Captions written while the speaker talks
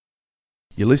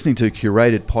You're listening to a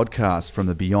curated podcast from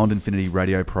the Beyond Infinity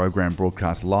radio program,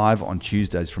 broadcast live on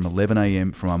Tuesdays from 11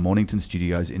 a.m. from our Mornington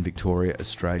studios in Victoria,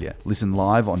 Australia. Listen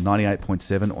live on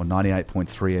 98.7 or 98.3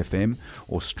 FM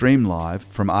or stream live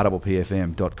from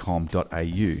rppfm.com.au.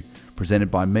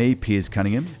 Presented by me, Piers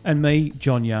Cunningham. And me,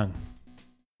 John Young.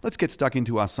 Let's get stuck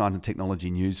into our science and technology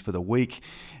news for the week.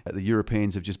 The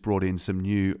Europeans have just brought in some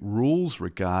new rules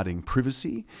regarding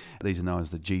privacy. These are known as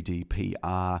the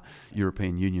GDPR,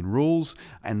 European Union rules,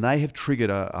 and they have triggered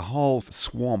a whole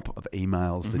swamp of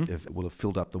emails that will have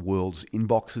filled up the world's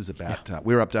inboxes about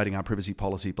we're updating our privacy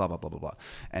policy, blah, blah, blah, blah, blah.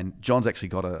 And John's actually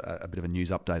got a bit of a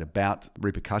news update about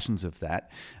repercussions of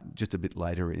that just a bit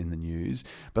later in the news.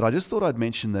 But I just thought I'd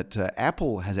mention that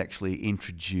Apple has actually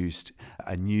introduced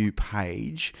a new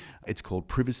page. It's called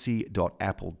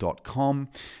privacy.apple.com.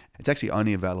 It's actually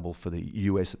only available for the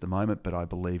US at the moment, but I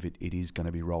believe it is going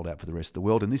to be rolled out for the rest of the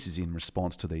world. And this is in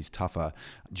response to these tougher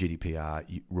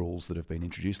GDPR rules that have been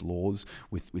introduced, laws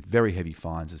with very heavy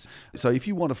fines. So if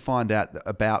you want to find out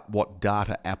about what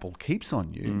data Apple keeps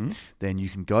on you, then you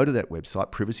can go to that website,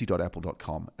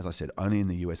 privacy.apple.com. As I said, only in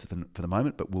the US for the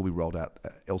moment, but will be rolled out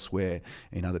elsewhere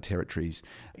in other territories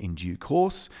in due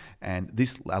course. And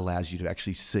this allows you to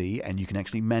actually see, and you can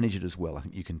actually manage it as well. I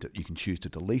think you can choose to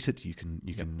delete it. You can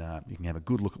have a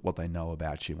good look at what they know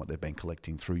about you and what they've been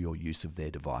collecting through your use of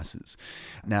their devices.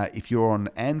 Now, if you're on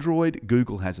Android,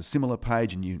 Google has a similar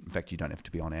page, and in fact, you don't have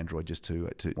to be on Android just to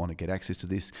want to get access to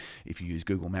this. If you use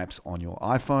Google Maps on your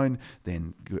iPhone,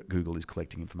 then Google is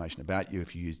collecting information about you.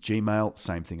 If you use Gmail,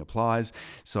 same thing applies.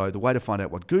 So the way to find out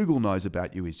what Google knows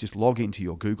about you is just log into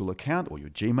your Google account or your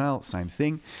Gmail, same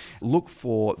thing. Look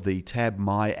for the tab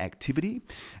My Activity.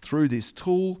 Through this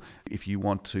tool, if you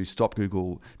want to stop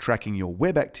Google tracking your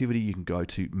web activity, you can go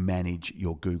to Manage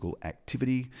Your Google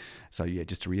Activity. So yeah,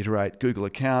 just to reiterate, Google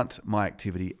account, My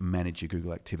Activity, manage your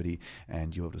Google activity,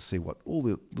 and you'll be able to see what all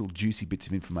the little juicy bits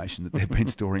of information that they've been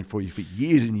storing for you for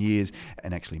years and years,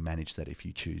 and actually manage that if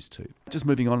you choose to. Just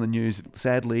moving on in the news,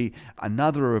 sadly,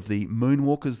 another of the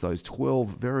moonwalkers, those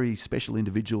 12 very special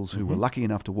individuals who were lucky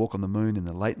enough to walk on the moon in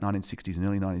the late 1960s and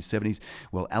early 1970s,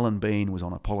 well, Alan Bean was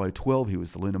on Apollo 12. He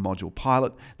was the lunar module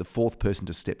pilot, the fourth person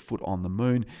to step foot on the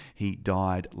moon. He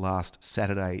died last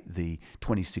Saturday, the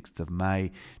 26th of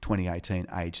May, 2018,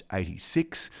 aged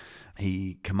 86.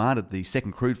 He commanded the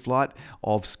second crewed flight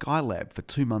of Skylab for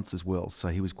 2 months as well. So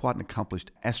he was quite an accomplished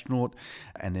astronaut.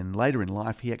 And then later in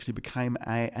life, he actually became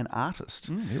an artist.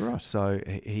 You're right. So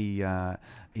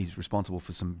he's responsible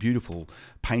for some beautiful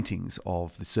paintings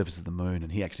of the surface of the moon.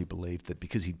 And he actually believed that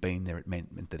because he'd been there, it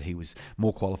meant that he was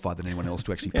more qualified than anyone else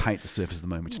to actually paint the surface of the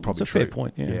moon, which is probably true. That's a fair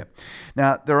point, yeah.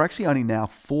 Now, there are actually only now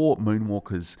 4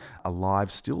 moonwalkers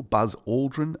alive still. Buzz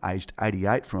Aldrin, aged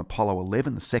 88, from Apollo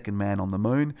 11, the second man on the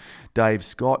moon. Dave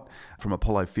Scott from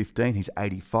Apollo 15, he's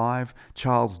 85.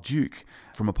 Charles Duke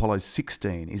from Apollo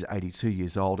 16 is 82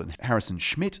 years old. And Harrison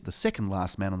Schmitt, the second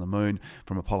last man on the moon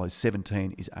from Apollo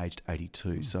 17, is aged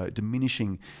 82. So a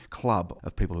diminishing club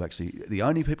of people who actually, the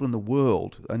only people in the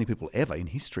world, only people ever in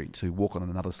history to walk on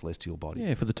another celestial body.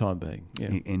 Yeah, for the time being.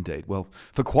 Yeah. Indeed. Well,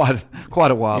 for quite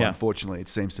a while, unfortunately, it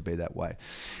seems to be that way.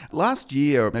 Last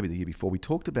year, or maybe the year before, we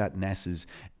talked about NASA's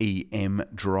EM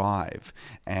Drive.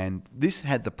 And this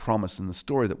had the promise, and the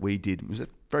story that we did was a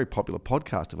very popular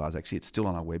podcast of ours, actually. It's still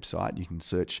on our website. You can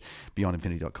search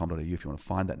beyondinfinity.com.au if you want to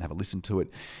find that and have a listen to it.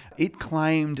 It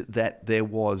claimed that there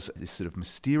was this sort of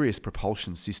mysterious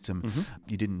propulsion system.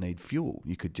 You didn't need fuel.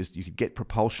 You could get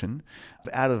propulsion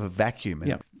out of a vacuum.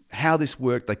 And how this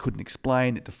worked, they couldn't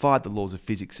explain. It defied the laws of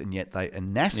physics, and yet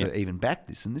NASA even backed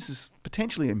this. And this is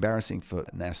potentially embarrassing for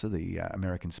NASA, the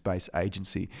American Space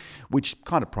Agency, which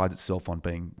kind of prides itself on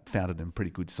being founded in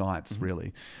pretty good science,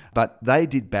 really. But they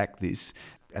did back this.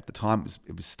 At the time,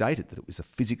 it was stated that it was a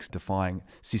physics-defying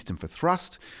system for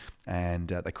thrust, and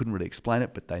they couldn't really explain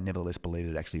it, but they nevertheless believed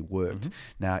it actually worked.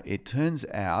 Now, it turns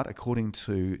out, according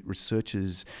to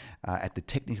researchers at the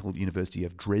Technical University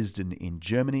of Dresden in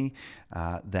Germany,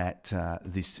 that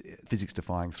this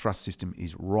physics-defying thrust system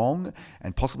is wrong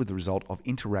and possibly the result of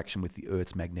interaction with the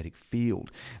Earth's magnetic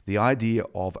field. The idea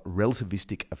of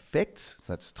relativistic effects,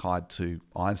 so that's tied to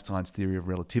Einstein's theory of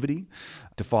relativity,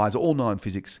 defies all known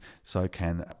physics, so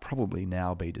can probably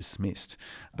now be dismissed.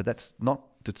 But that's not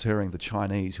deterring the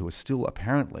Chinese, who are still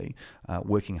apparently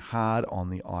working hard on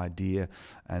the idea,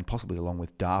 and possibly along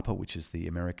with DARPA, which is the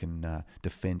American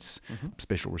Defense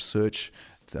Special Research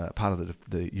part of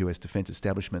the US defense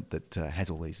establishment that has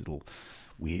all these little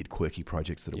weird, quirky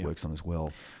projects that it works on as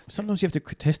well. Sometimes you have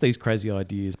to test these crazy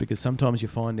ideas because sometimes you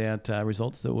find out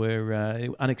results that were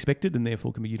unexpected and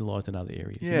therefore can be utilised in other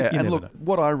areas. Yeah, and look,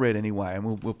 what I read anyway,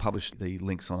 and we'll publish the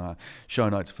links on our show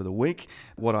notes for the week.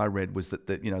 What I read was that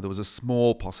there was a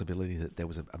small possibility that there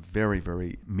was a very,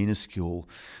 very minuscule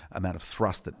amount of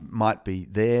thrust that might be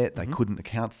there. They couldn't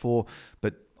account for,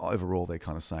 but overall, they're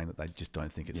kind of saying that they just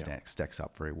don't think it stacks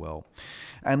up very well.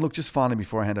 And look, just finally,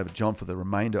 before I hand over to John for the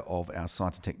remainder of our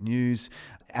Science and Tech news,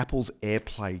 Apple's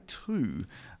AirPlay 2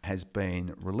 has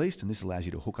been released, and this allows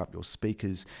you to hook up your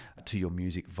speakers to your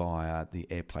music via the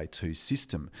AirPlay 2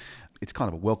 system. It's kind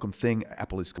of a welcome thing.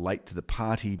 Apple is late to the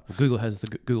party. Well, Google has the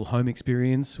Google Home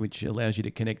experience, which allows you to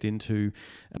connect into,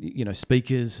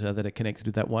 speakers that are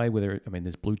connected that way.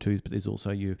 There's Bluetooth, but there's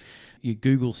also your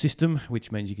Google system,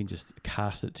 which means you can just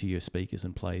cast it to your speakers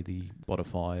and play the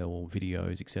Spotify or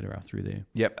videos, etc. through there.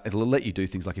 Yep, it'll let you do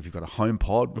things like if you've got a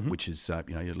HomePod, which is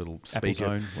your little speaker.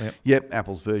 Apple's own. Yep,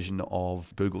 Apple's version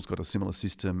of Google's got a similar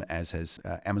system, as has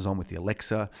Amazon with the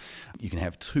Alexa. You can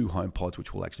have two HomePods,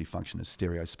 which will actually function as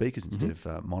stereo speakers instead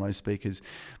of mono speakers.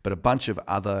 But a bunch of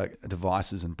other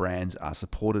devices and brands are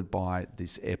supported by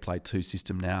this AirPlay 2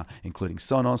 system now, including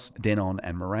Sonos, Denon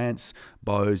and Marantz,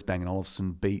 Bose, Bang &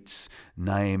 Olufsen, Beats,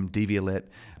 Name, Devialet,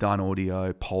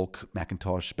 Dynaudio, Polk,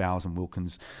 Macintosh, Bowers &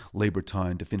 Wilkins,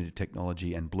 Libratone, Definitive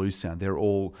Technology and Bluesound. They're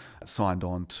all signed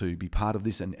on to be part of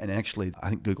this, and actually I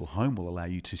think Google Home will allow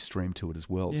you to stream to it as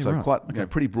well. Yeah, so right. Quite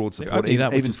pretty broad support,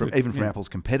 even from Apple's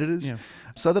competitors. Yeah.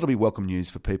 So that'll be welcome news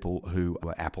for people who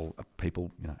are Apple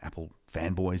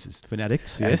fanboys,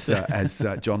 fanatics, yes, as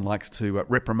John likes to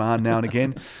reprimand now and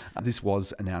again. This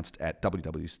was announced at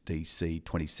WWDC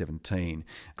 2017.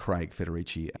 Craig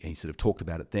Federici, he sort of talked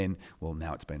about it then. Well,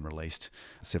 now it's been released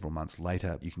several months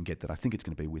later. You can get that. I think it's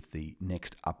going to be with the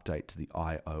next update to the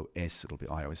iOS. It'll be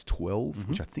iOS 12,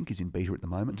 which I think is in beta at the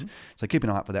moment. So keep an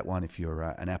eye out for that one if you're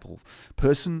an Apple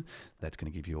person. That's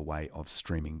going to give you a way of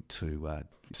streaming to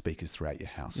speakers throughout your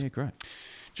house. Yeah, great.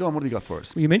 John, what have you got for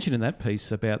us? Well, you mentioned in that piece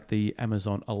about the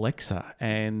Amazon Alexa,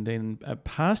 and in a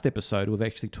past episode, we've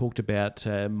actually talked about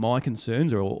my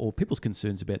concerns or people's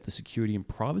concerns about the security and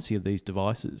privacy of these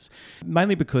devices,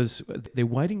 mainly because they're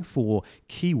waiting for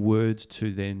keywords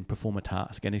to then perform a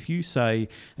task. And if you say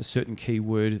a certain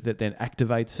keyword that then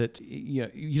activates it,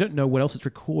 you don't know what else it's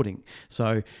recording.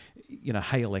 So,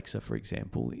 hey Alexa, for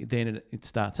example, then it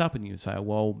starts up and you say,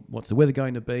 well, what's the weather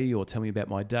going to be? Or tell me about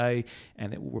my day.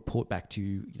 And it will report back to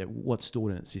you, what's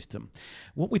stored in its system.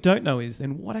 What we don't know is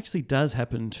then what actually does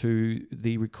happen to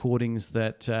the recordings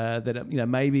that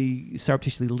maybe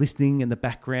surreptitiously listening in the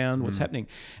background, what's happening.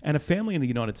 And a family in the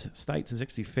United States has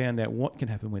actually found out what can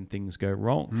happen when things go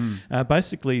wrong.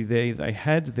 Basically, they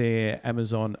had their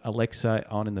Amazon Alexa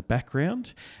on in the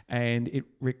background, and it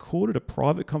recorded a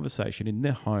private conversation in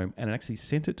their home, and it actually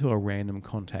sent it to a random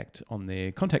contact on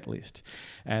their contact list.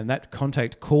 And that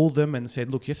contact called them and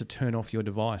said, look, you have to turn off your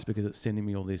device because it's sending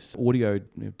me all this audio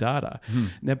data.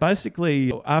 Now,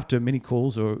 basically, after many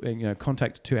calls or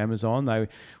contact to Amazon, they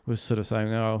were sort of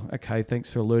saying, oh, okay,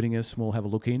 thanks for alerting us. We'll have a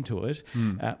look into it.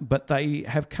 But they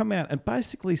have come out and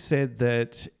basically said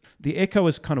that the Echo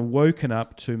has kind of woken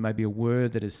up to maybe a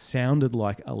word that has sounded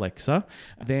like Alexa.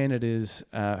 Then it has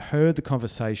heard the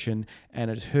conversation and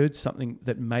it's heard something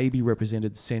that maybe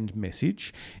represented send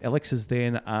message. Alexa's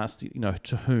then asked,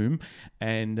 to whom,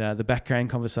 and the background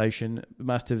conversation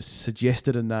must have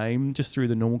suggested a name just through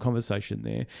the normal conversation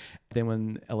there. Then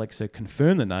when Alexa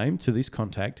confirmed the name to this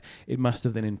contact, it must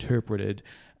have then interpreted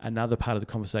another part of the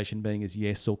conversation being as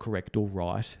yes or correct or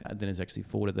right, and then has actually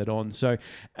forwarded that on. So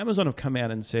Amazon have come out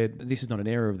and said this is not an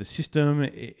error of the system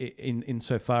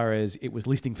insofar as it was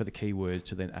listening for the keywords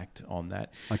to then act on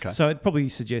that. Okay. So it probably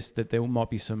suggests that there might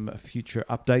be some future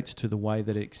updates to the way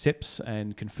that it accepts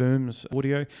and confirms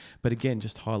audio, but again,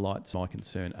 just highlights my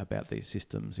concern about these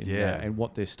systems and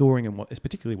what they're storing and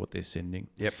particularly what they're sending.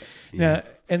 Yep. Now,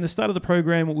 in the start of the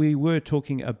program, we were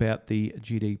talking about the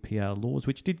GDPR laws,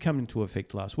 which did come into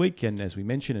effect last week, and as we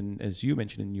mentioned, and as you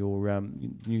mentioned in your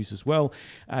news as well,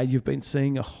 you've been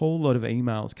seeing a whole lot of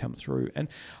emails come through, and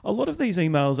a lot of these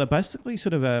emails are basically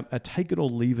sort of a take it or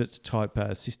leave it type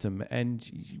system. And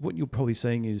what you're probably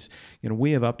seeing is,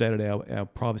 we have updated our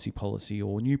privacy policy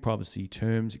or new privacy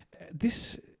terms.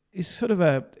 This is sort of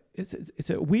it's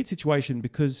a weird situation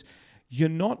because you're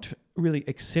not really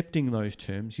accepting those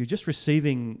terms. You're just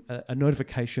receiving a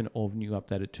notification of new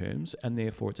updated terms, and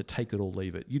therefore it's a take it or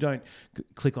leave it. You don't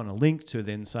click on a link to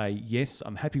then say, yes,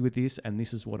 I'm happy with this, and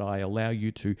this is what I allow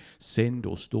you to send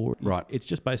or store. Right. It's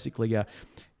just basically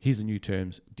here's the new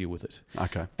terms, deal with it.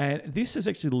 Okay. And this has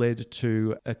actually led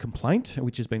to a complaint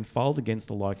which has been filed against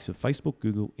the likes of Facebook,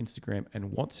 Google, Instagram, and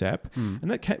WhatsApp.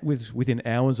 And that was within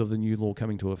hours of the new law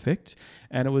coming to effect.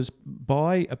 And it was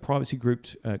by a privacy group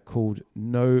called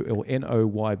noyb.eu,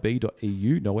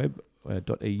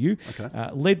 noyb.eu,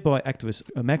 led by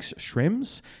activist Max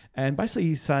Schrems. And basically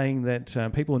he's saying that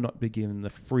people are not being given the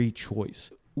free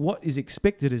choice. What is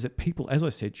expected is that people, as I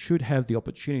said, should have the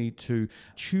opportunity to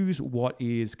choose what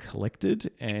is collected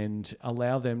and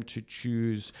allow them to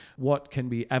choose what can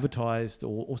be advertised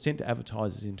or sent to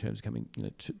advertisers in terms of coming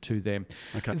to them.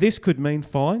 Okay. This could mean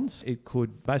fines. It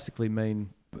could basically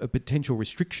mean potential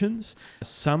restrictions.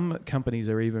 Some companies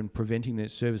are even preventing their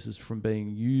services from being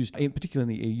used,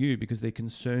 particularly in the EU, because they're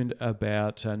concerned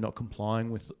about not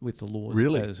complying with the laws.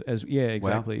 Really? Yeah,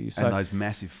 exactly. Wow. So, and those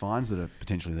massive fines that are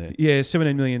potentially there. Yeah,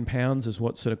 £17 million is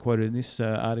what's sort of quoted in this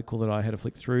article that I had to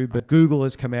flick through. But Google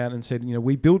has come out and said,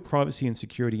 we build privacy and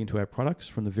security into our products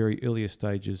from the very earliest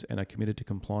stages and are committed to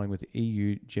complying with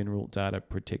EU General Data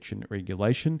Protection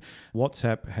Regulation.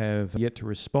 WhatsApp have yet to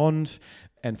respond.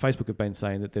 And Facebook have been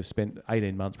saying that they've spent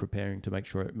 18 months preparing to make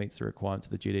sure it meets the requirements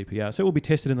of the GDPR. So it will be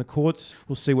tested in the courts.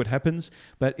 We'll see what happens.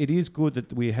 But it is good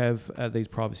that we have these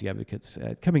privacy advocates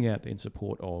coming out in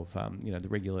support of the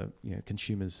regular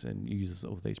consumers and users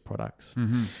of these products.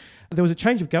 Mm-hmm. There was a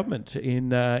change of government in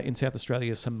South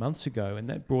Australia some months ago, and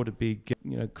that brought a big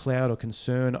cloud or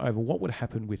concern over what would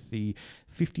happen with the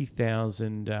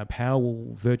 50,000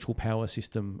 Powerwall virtual power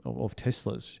system of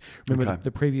Teslas. Remember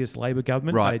the previous Labor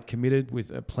government had committed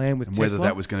with a plan with Tesla. Whether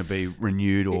that was going to be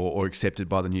renewed or accepted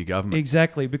by the new government.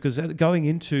 Exactly, because going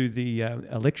into the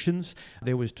elections,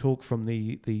 there was talk from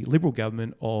the Liberal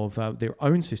government of their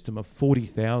own system of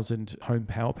 40,000 home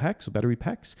power packs or battery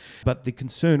packs. But the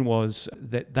concern was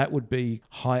that would be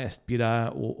highest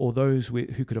bidder or those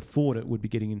who could afford it would be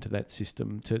getting into that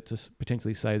system to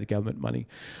potentially save the government money.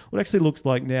 Well, it actually looks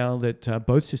like now that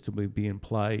both systems will be in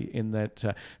play, in that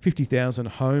 50,000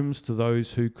 homes to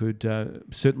those who could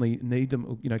certainly need them,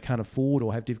 can't afford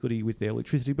or have difficulty with their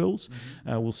electricity bills,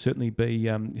 will certainly be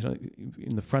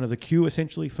in the front of the queue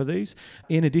essentially for these.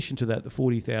 In addition to that, the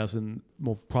 40,000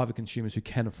 more private consumers who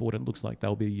can afford it, looks like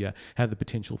they'll be have the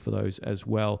potential for those as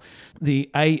well. The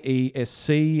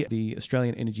AESC, the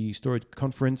Australian Energy Storage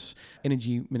Conference,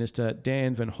 Energy Minister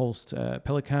Dan van Holst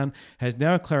Pelikan has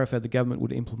now clarified the government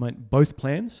would implement both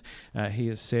plans. He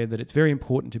has said that it's very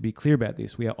important to be clear about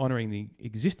this. We are honouring the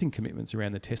existing commitments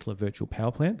around the Tesla Virtual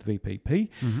Power Plant, the VPP.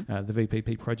 The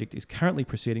VPP project is currently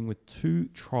proceeding with 2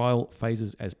 trial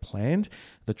phases as planned.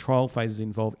 The trial phases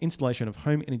involve installation of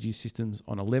home energy systems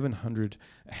on 1,100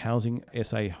 housing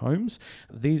SA homes.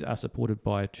 These are supported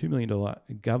by a $2 million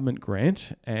government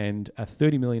grant and a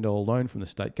 $30 million loan from the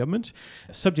state government,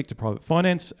 subject to private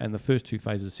finance and the first 2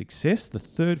 phases success. The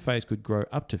third phase could grow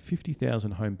up to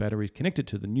 50,000 home batteries connected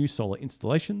to the new solar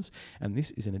installations, and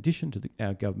this is in addition to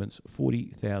our government's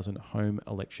 40,000 home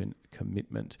election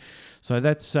commitment. So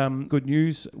that's good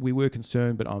news. We were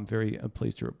concerned, but I'm very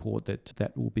pleased to report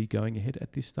that will be going ahead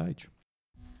at this stage.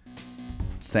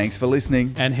 Thanks for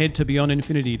listening. And head to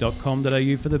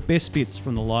beyondinfinity.com.au for the best bits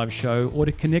from the live show or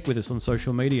to connect with us on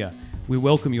social media. We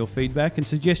welcome your feedback and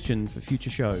suggestion for future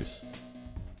shows.